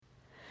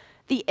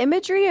The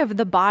imagery of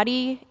the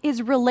body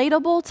is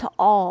relatable to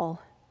all.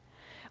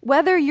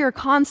 Whether you're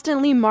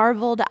constantly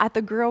marveled at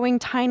the growing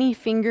tiny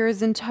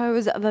fingers and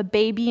toes of a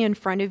baby in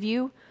front of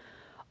you,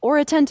 or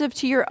attentive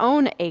to your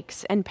own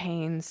aches and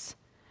pains,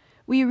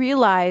 we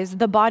realize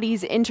the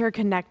body's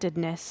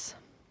interconnectedness.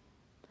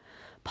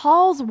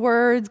 Paul's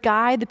words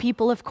guide the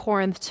people of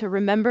Corinth to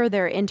remember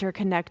their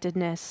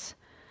interconnectedness,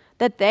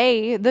 that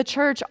they, the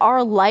church,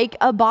 are like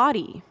a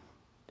body,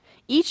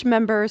 each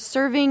member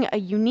serving a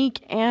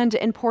unique and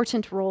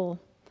important role,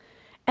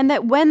 and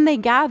that when they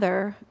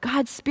gather,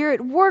 God's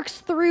Spirit works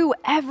through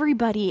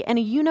everybody in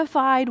a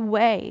unified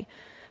way,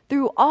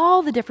 through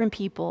all the different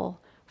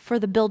people, for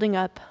the building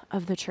up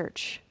of the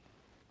church.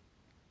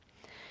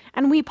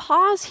 And we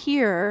pause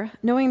here,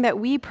 knowing that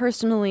we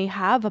personally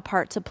have a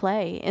part to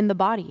play in the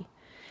body,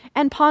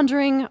 and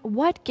pondering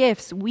what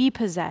gifts we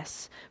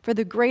possess for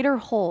the greater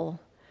whole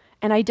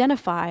and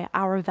identify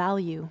our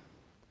value.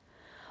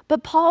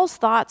 But Paul's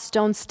thoughts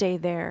don't stay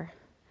there.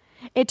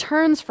 It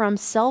turns from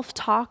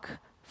self-talk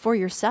for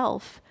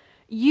yourself,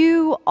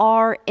 you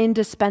are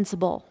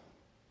indispensable,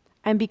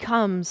 and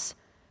becomes,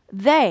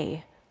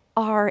 they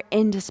are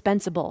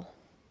indispensable.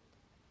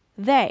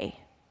 They.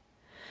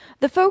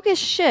 The focus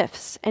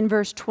shifts in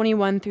verse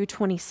 21 through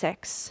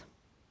 26.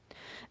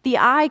 The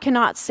eye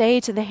cannot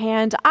say to the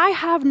hand, I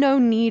have no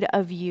need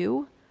of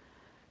you,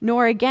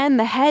 nor again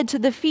the head to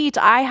the feet,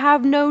 I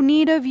have no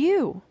need of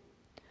you.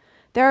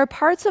 There are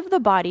parts of the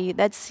body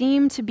that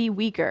seem to be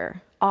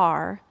weaker,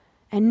 and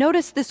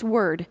notice this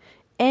word,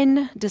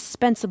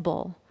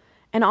 indispensable.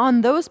 And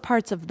on those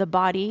parts of the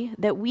body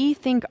that we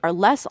think are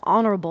less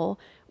honorable,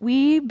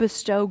 we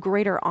bestow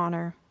greater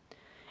honor.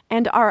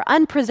 And our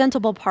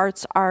unpresentable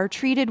parts are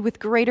treated with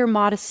greater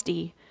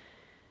modesty,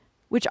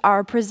 which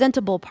our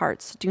presentable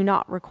parts do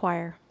not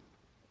require.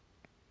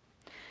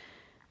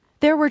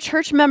 There were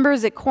church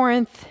members at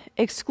Corinth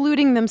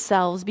excluding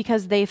themselves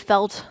because they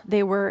felt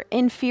they were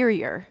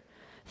inferior,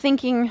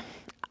 thinking,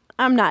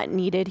 I'm not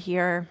needed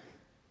here.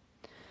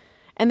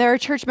 And there are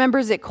church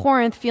members at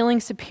Corinth feeling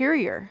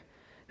superior,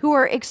 who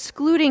are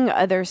excluding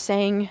others,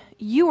 saying,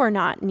 you are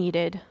not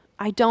needed.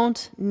 I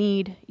don't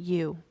need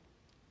you.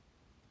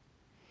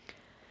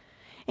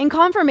 In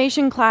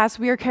confirmation class,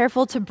 we are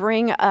careful to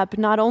bring up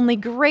not only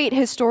great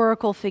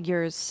historical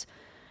figures,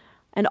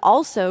 and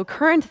also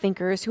current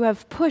thinkers who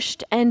have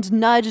pushed and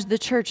nudged the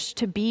church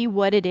to be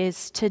what it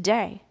is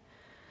today.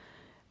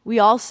 We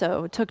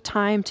also took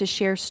time to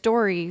share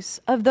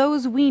stories of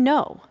those we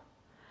know,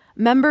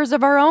 members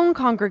of our own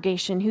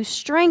congregation who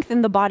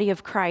strengthen the body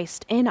of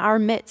Christ in our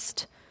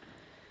midst.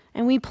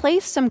 And we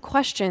placed some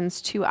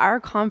questions to our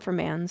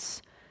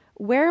confirmands.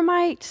 Where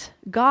might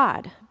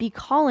God be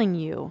calling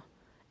you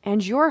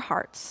and your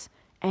hearts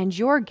and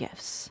your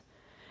gifts?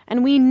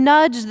 And we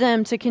nudge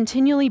them to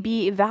continually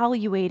be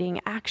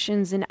evaluating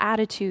actions and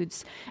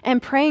attitudes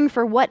and praying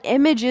for what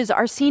images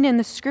are seen in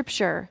the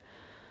scripture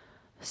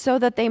so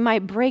that they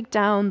might break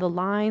down the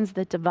lines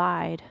that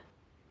divide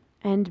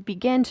and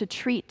begin to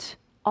treat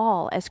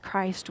all as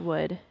Christ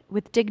would,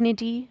 with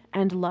dignity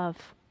and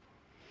love.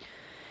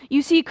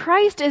 You see,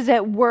 Christ is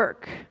at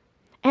work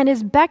and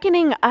is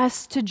beckoning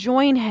us to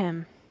join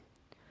him.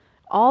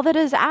 All that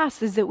is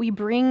asked is that we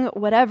bring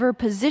whatever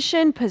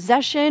position,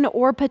 possession,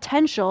 or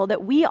potential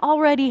that we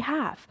already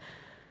have.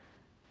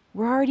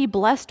 We're already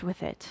blessed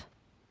with it.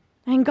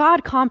 And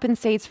God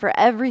compensates for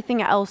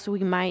everything else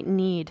we might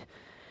need.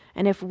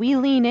 And if we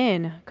lean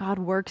in, God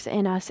works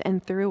in us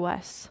and through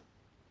us.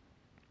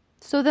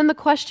 So then the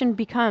question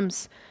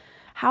becomes,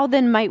 how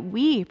then might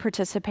we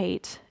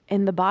participate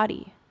in the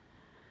body?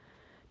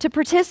 To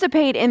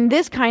participate in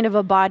this kind of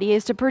a body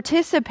is to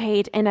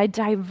participate in a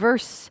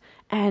diverse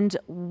and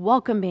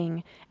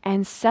welcoming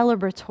and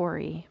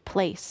celebratory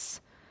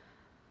place.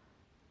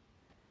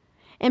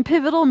 In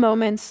pivotal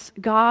moments,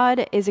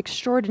 God is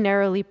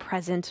extraordinarily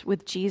present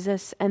with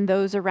Jesus and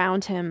those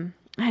around him,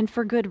 and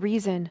for good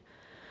reason.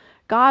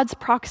 God's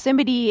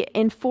proximity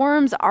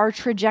informs our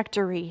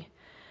trajectory.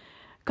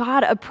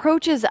 God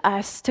approaches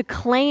us to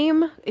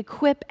claim,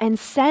 equip, and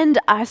send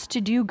us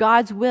to do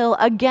God's will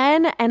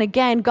again and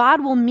again.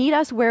 God will meet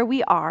us where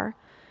we are,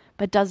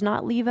 but does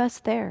not leave us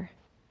there.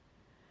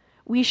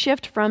 We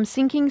shift from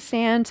sinking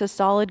sand to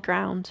solid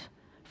ground,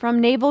 from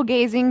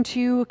navel-gazing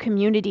to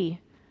community,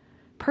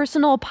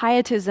 personal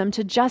pietism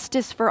to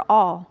justice for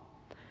all,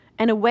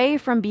 and away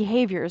from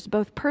behaviors,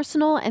 both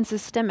personal and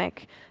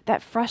systemic,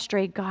 that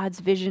frustrate God's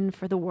vision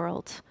for the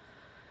world.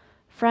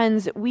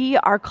 Friends, we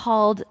are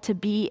called to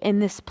be in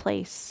this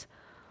place,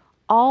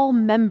 all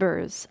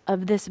members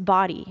of this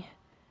body.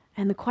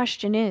 And the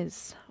question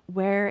is,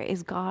 where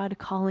is God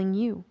calling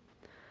you?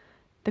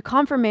 The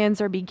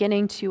confirmands are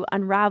beginning to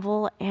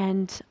unravel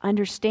and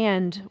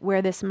understand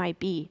where this might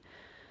be.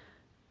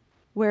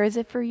 Where is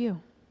it for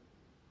you?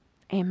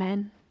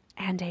 Amen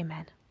and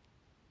amen.